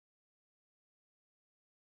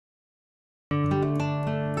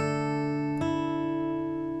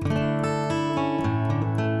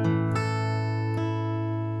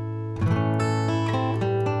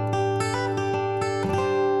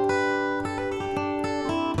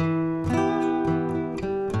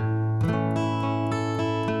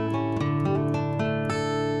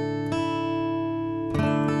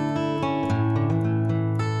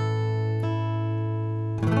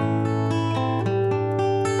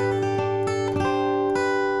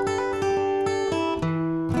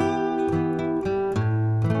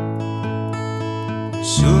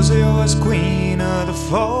Susie was queen of the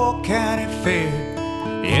 4-county fair.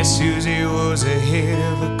 Yes, Susie was the head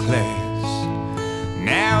of her class.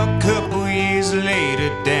 Now a couple years later,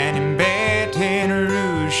 down in Baton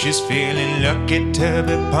Rouge, she's feeling lucky to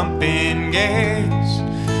be pumping gas.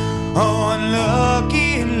 Oh,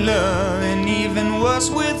 unlucky in love and even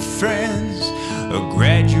worse with friends. A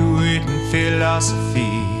graduate in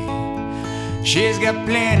philosophy. She's got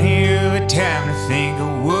plenty of time to think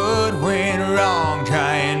of what went wrong,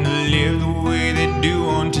 trying to live the way they do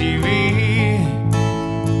on TV.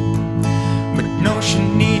 But no, she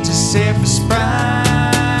needs a self-spry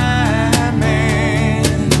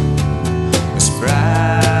man, a spry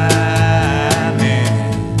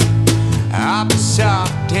man. I'll be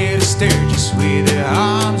Softail to Sturgis with her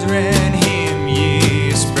arms around him,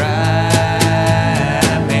 yeah, spry.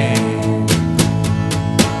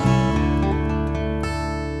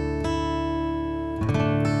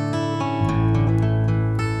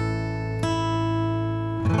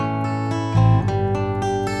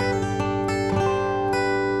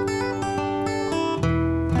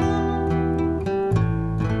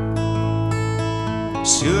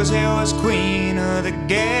 Susie was queen of the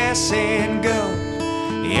gas and gold.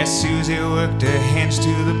 Yes, Susie worked her hands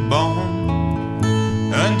to the bone,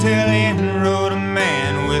 until in rode a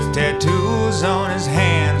man with tattoos on his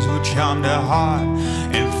hands who charmed her heart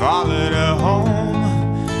and followed her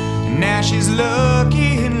home. Now she's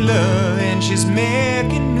lucky in love and she's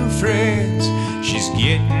making new friends. She's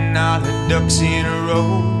getting all her ducks in a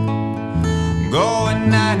row, going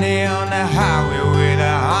 90 on the highway with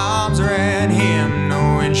her arms around him,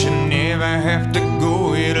 knowing she'll never have to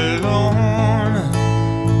go it alone,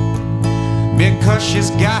 because she's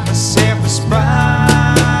got herself a spry